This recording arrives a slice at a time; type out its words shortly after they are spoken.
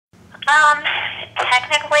Um,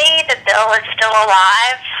 Technically, the bill is still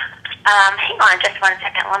alive. Hang on just one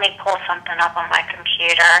second. Let me pull something up on my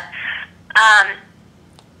computer.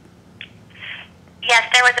 Yes,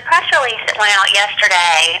 there was a press release that went out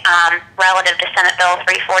yesterday relative to Senate Bill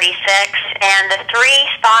 346, and the three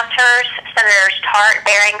sponsors, Senators Tarte,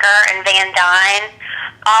 Behringer, and Van Dyne,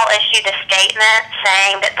 all issued a statement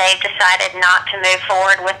saying that they've decided not to move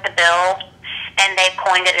forward with the bill, and they've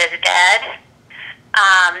coined it as dead.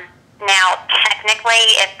 Now, technically,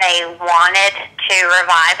 if they wanted to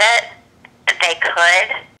revive it, they could.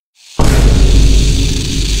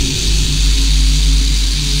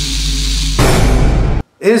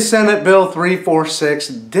 Is Senate Bill 346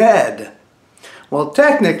 dead? Well,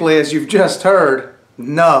 technically, as you've just heard,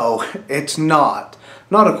 no, it's not.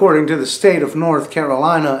 Not according to the state of North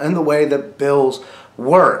Carolina and the way that bills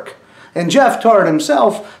work. And Jeff Tarte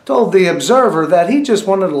himself told the Observer that he just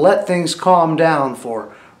wanted to let things calm down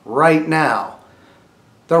for right now.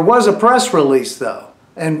 There was a press release, though,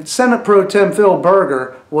 and Senate Pro Tem Phil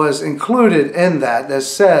Berger was included in that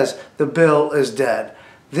says the bill is dead.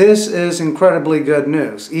 This is incredibly good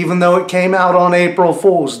news, even though it came out on April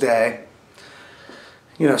Fool's Day.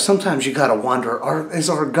 You know, sometimes you gotta wonder, is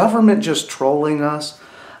our government just trolling us?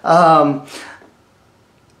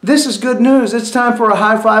 This is good news. It's time for a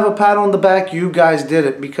high five, a pat on the back. You guys did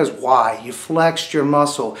it. Because why? You flexed your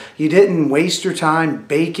muscle. You didn't waste your time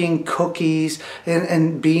baking cookies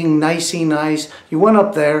and being nicey nice. You went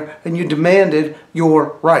up there and you demanded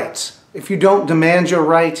your rights. If you don't demand your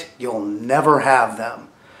rights, you'll never have them.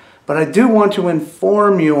 But I do want to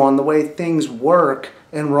inform you on the way things work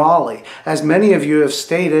in Raleigh. As many of you have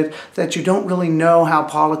stated that you don't really know how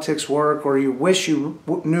politics work, or you wish you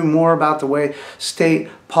knew more about the way state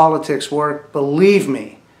politics work. Believe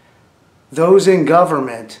me, those in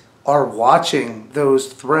government are watching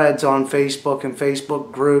those threads on Facebook and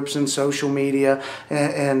Facebook groups and social media,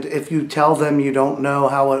 and if you tell them you don't know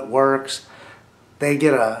how it works, they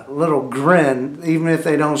get a little grin, even if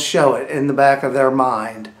they don't show it, in the back of their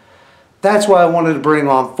mind. That's why I wanted to bring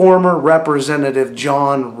on former Representative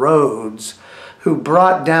John Rhodes, who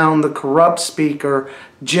brought down the corrupt speaker,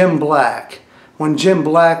 Jim Black, when Jim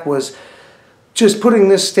Black was just putting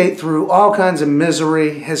this state through all kinds of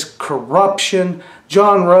misery, his corruption.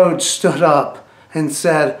 John Rhodes stood up and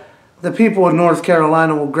said, the people of North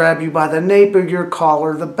Carolina will grab you by the nape of your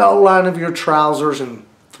collar, the belt line of your trousers, and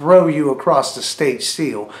throw you across the state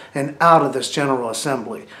seal and out of this General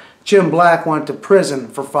Assembly. Jim Black went to prison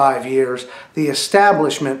for 5 years. The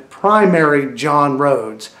establishment primaried John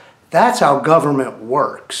Rhodes. That's how government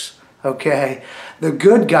works, okay? The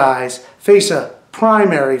good guys face a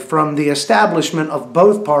primary from the establishment of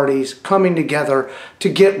both parties coming together to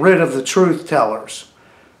get rid of the truth tellers.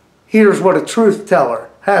 Here's what a truth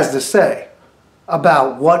teller has to say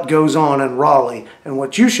about what goes on in Raleigh and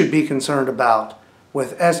what you should be concerned about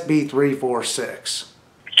with SB 346.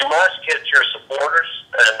 You must get your supporters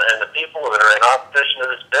and the people that are in opposition to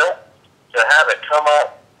this bill to have it come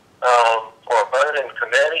up for a vote in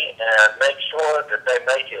committee, and make sure that they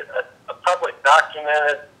make it a public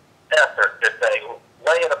documented effort, that they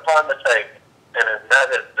lay it upon the table, and that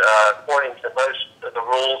is, according to most of the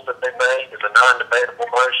rules that they made, is a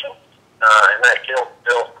non-debatable motion, and that kills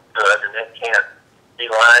the bill good, and it can't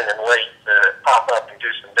be lying and wait to pop up and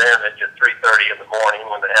do some damage at 3:30 in the morning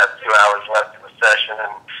when they have 2 hours left in the session,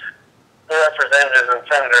 and the representatives and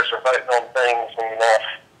senators are voting on things, and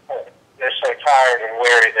they're so tired and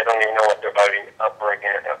weary they don't even know what they're voting up or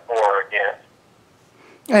against.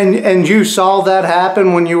 And you saw that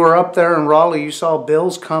happen when you were up there in Raleigh. You saw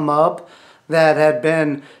bills come up that had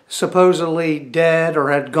been supposedly dead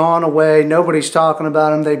or had gone away. Nobody's talking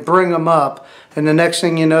about them. They bring them up, and the next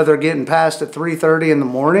thing you know, they're getting passed at 3:30 in the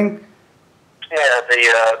morning. Yeah,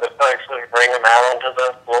 the folks would bring them out onto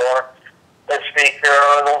the floor. The speaker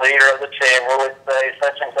or the leader of the chamber would say,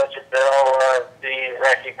 such and such a bill be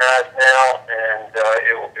recognized now, and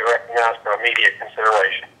it will be recognized for immediate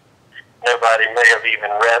consideration. Nobody may have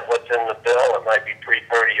even read what's in the bill. It might be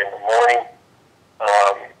 3:30 in the morning,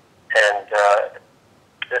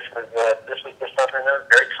 this was just something that was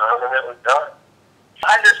very common that was done.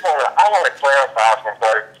 I want to clarify for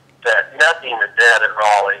folks that nothing is dead in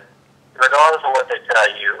Raleigh, regardless of what they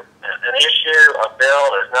tell you. An issue, a bill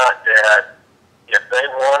is not dead. If they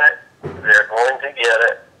want it, they're going to get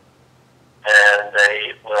it, and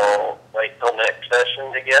they will wait till next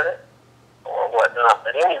session to get it or whatnot.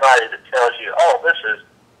 But anybody that tells you, oh, this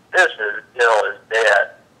bill is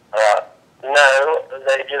dead, no,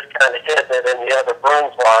 they just kind of hid it in the other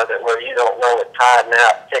broom closet where you don't know it's tied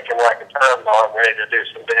out, ticking like a time bomb, ready to do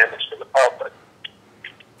some damage to the public.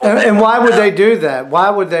 And why would they do that? Why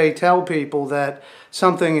would they tell people that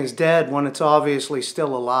something is dead when it's obviously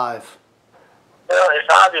still alive? Well, it's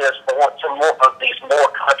obvious, but once some more of these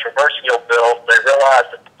more controversial bills, they realize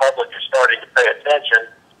that the public is starting to pay attention.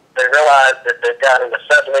 They realize that they've got an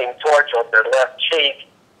acetylene torch on their left cheek,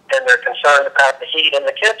 and they're concerned about the heat in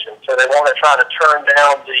the kitchen. So they want to try to turn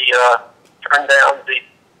down the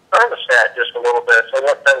thermostat just a little bit. So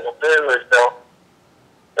what they will do is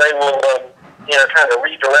they will kind of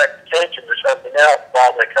redirect attention to something else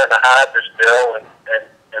while they kind of hide this bill and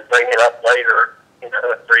bring it up later,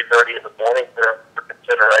 at 3:30 in the morning for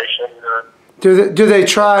consideration. Do they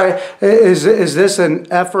try? Is this an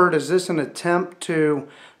effort? Is this an attempt to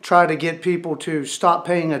try to get people to stop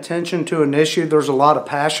paying attention to an issue there's a lot of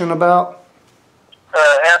passion about?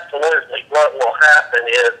 Absolutely. What will happen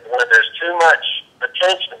is when there's too much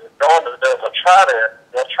attention drawn to the bill, they'll try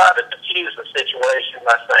to diffuse the situation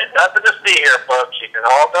by saying, "Nothing to see here, folks. You can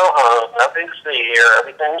all go home. Nothing to see here.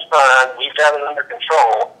 Everything's fine. We've got it under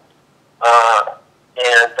control."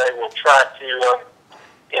 And they will try to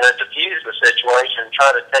diffuse the situation,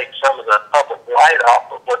 try to take some of the public light off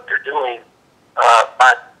of what they're doing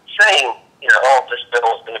by saying, "Oh, this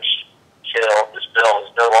bill has been killed. This bill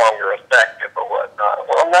is no longer effective," or whatnot.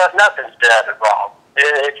 Well, nothing's dead at all.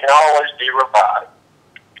 It can always be revived.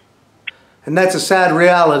 And that's a sad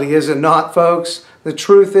reality, is it not, folks? The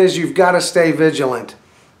truth is you've got to stay vigilant.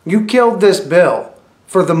 You killed this bill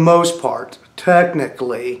for the most part.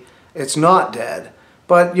 Technically, it's not dead.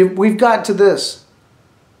 But we've got to this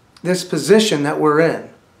position that we're in.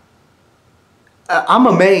 I'm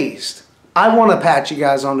amazed. I want to pat you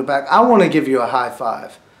guys on the back. I want to give you a high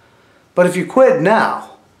five. But if you quit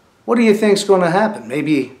now, what do you think's going to happen?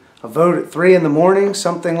 Maybe a vote at 3 in the morning,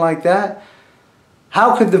 something like that?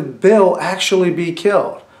 How could the bill actually be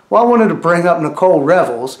killed? Well, I wanted to bring up Nicole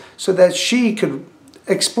Revels so that she could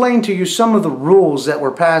explain to you some of the rules that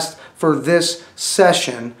were passed for this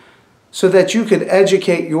session so that you could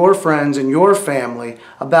educate your friends and your family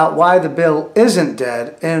about why the bill isn't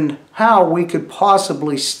dead and how we could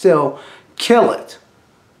possibly still kill it.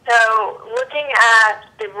 So, looking at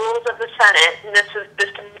the rules of the Senate, and this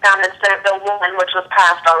can be found in Senate Bill 1, which was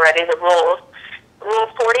passed already, the rules. Rule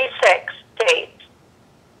 46 states,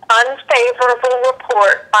 unfavorable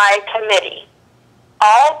report by committee.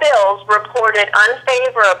 All bills reported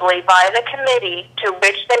unfavorably by the committee to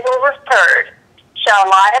which they were referred shall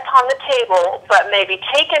lie upon the table, but may be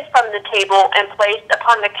taken from the table and placed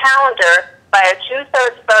upon the calendar by a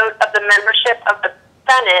 2/3 vote of the membership of the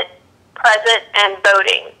Senate present and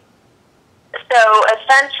voting. So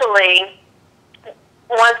essentially,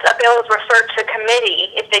 once a bill is referred to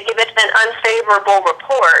committee, if they give it an unfavorable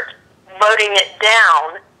report, voting it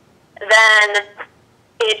down, then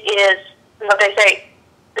it is what they say,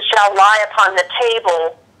 shall lie upon the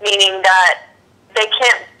table, meaning that they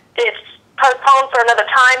can't, it's postponed for another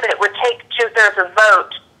time, but it would take 2/3 of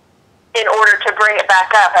vote in order to bring it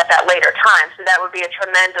back up at that later time. So that would be a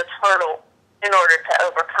tremendous hurdle in order to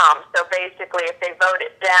overcome. So basically, if they vote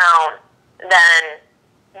it down, then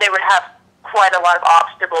they would have quite a lot of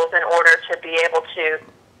obstacles in order to be able to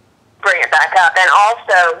bring it back up. And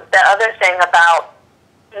also, the other thing about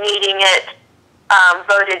needing it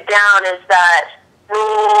voted down is that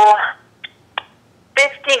Rule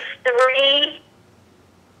 53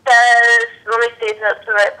 says, let me see if that's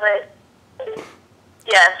the right place.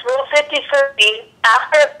 Yes, Rule 53,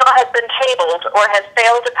 after a bill has been tabled or has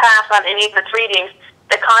failed to pass on any of its readings,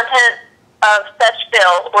 the content of such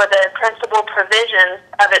bill or the principal provisions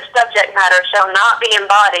of its subject matter shall not be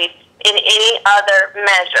embodied in any other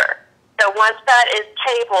measure. So once that is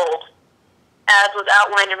tabled, as was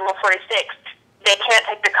outlined in Rule 46, they can't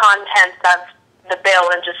take the contents of the bill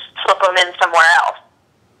and just slip them in somewhere else.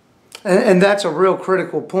 And that's a real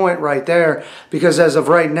critical point right there, because as of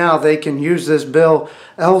right now, they can use this bill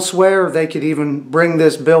elsewhere. They could even bring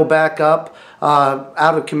this bill back up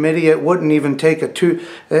out of committee. It wouldn't even take a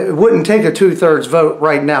 2/3 vote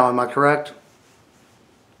right now. Am I correct?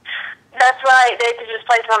 That's right. They could just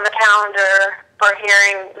place it on the calendar for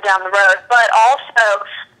hearing down the road. But also,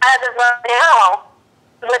 as of right now,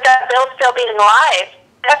 with that bill still being live,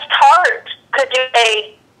 Tarte could do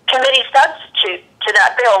a committee substitute to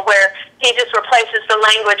that bill where he just replaces the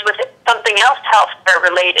language with something else healthcare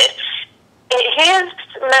related. His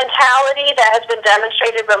mentality that has been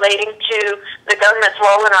demonstrated relating to the government's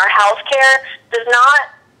role in our healthcare does not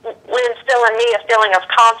instill in me a feeling of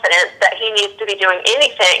confidence that he needs to be doing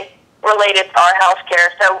anything related to our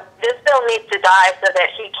healthcare. So this bill needs to die so that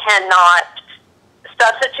he cannot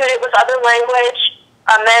substitute it with other language,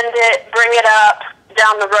 amend it, bring it up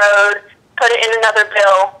down the road, put it in another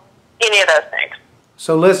bill, any of those things.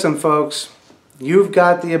 So listen, folks, you've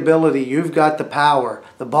got the ability, you've got the power.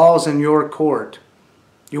 The ball's in your court.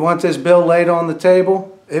 You want this bill laid on the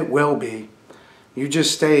table? It will be. You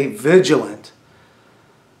just stay vigilant.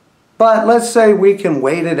 But let's say we can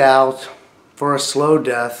wait it out for a slow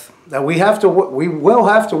death, that we will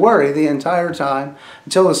have to worry the entire time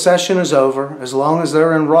until the session is over. As long as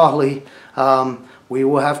they're in Raleigh, we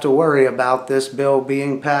will have to worry about this bill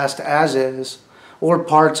being passed as is, or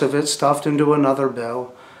parts of it stuffed into another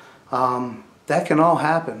bill. That can all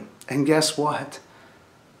happen. And guess what?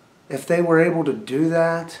 If they were able to do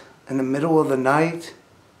that in the middle of the night,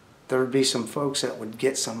 there would be some folks that would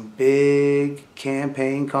get some big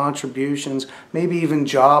campaign contributions, maybe even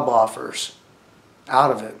job offers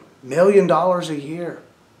out of it. $1 million a year.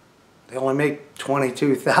 They only make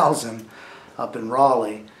 $22,000 up in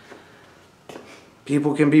Raleigh.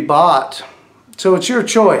 People can be bought. So it's your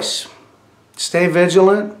choice. Stay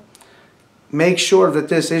vigilant. Make sure that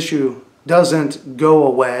this issue doesn't go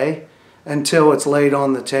away until it's laid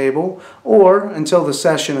on the table or until the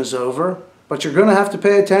session is over. But you're going to have to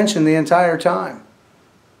pay attention the entire time.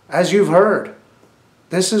 As you've heard,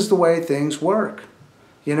 this is the way things work.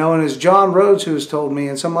 You know, and as John Rhodes, who has told me,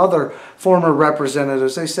 and some other former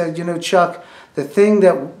representatives, they said, you know, Chuck, the thing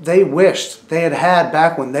that they wished they had had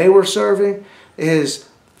back when they were serving is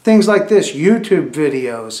things like this, YouTube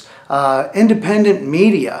videos, independent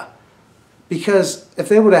media. Because if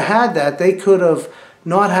they would have had that, they could have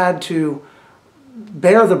not had to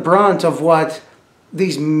bear the brunt of what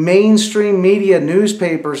these mainstream media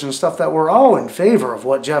newspapers and stuff that were all in favor of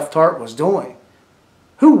what Jeff Tarte was doing.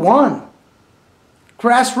 Who won?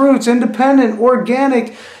 Grassroots, independent,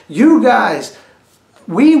 organic, you guys.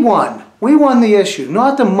 We won. We won the issue,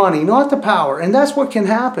 not the money, not the power. And that's what can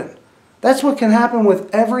happen. That's what can happen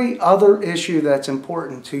with every other issue that's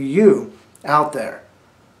important to you out there.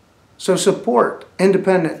 So support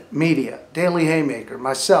independent media, Daily Haymaker,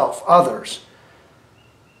 myself, others.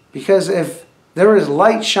 Because if there is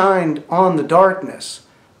light shined on the darkness,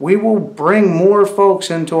 we will bring more folks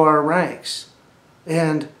into our ranks.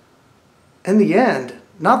 And in the end,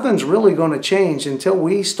 nothing's really going to change until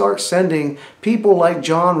we start sending people like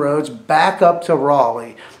John Rhodes back up to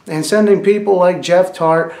Raleigh and sending people like Jeff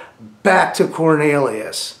Tarte back to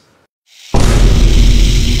Cornelius.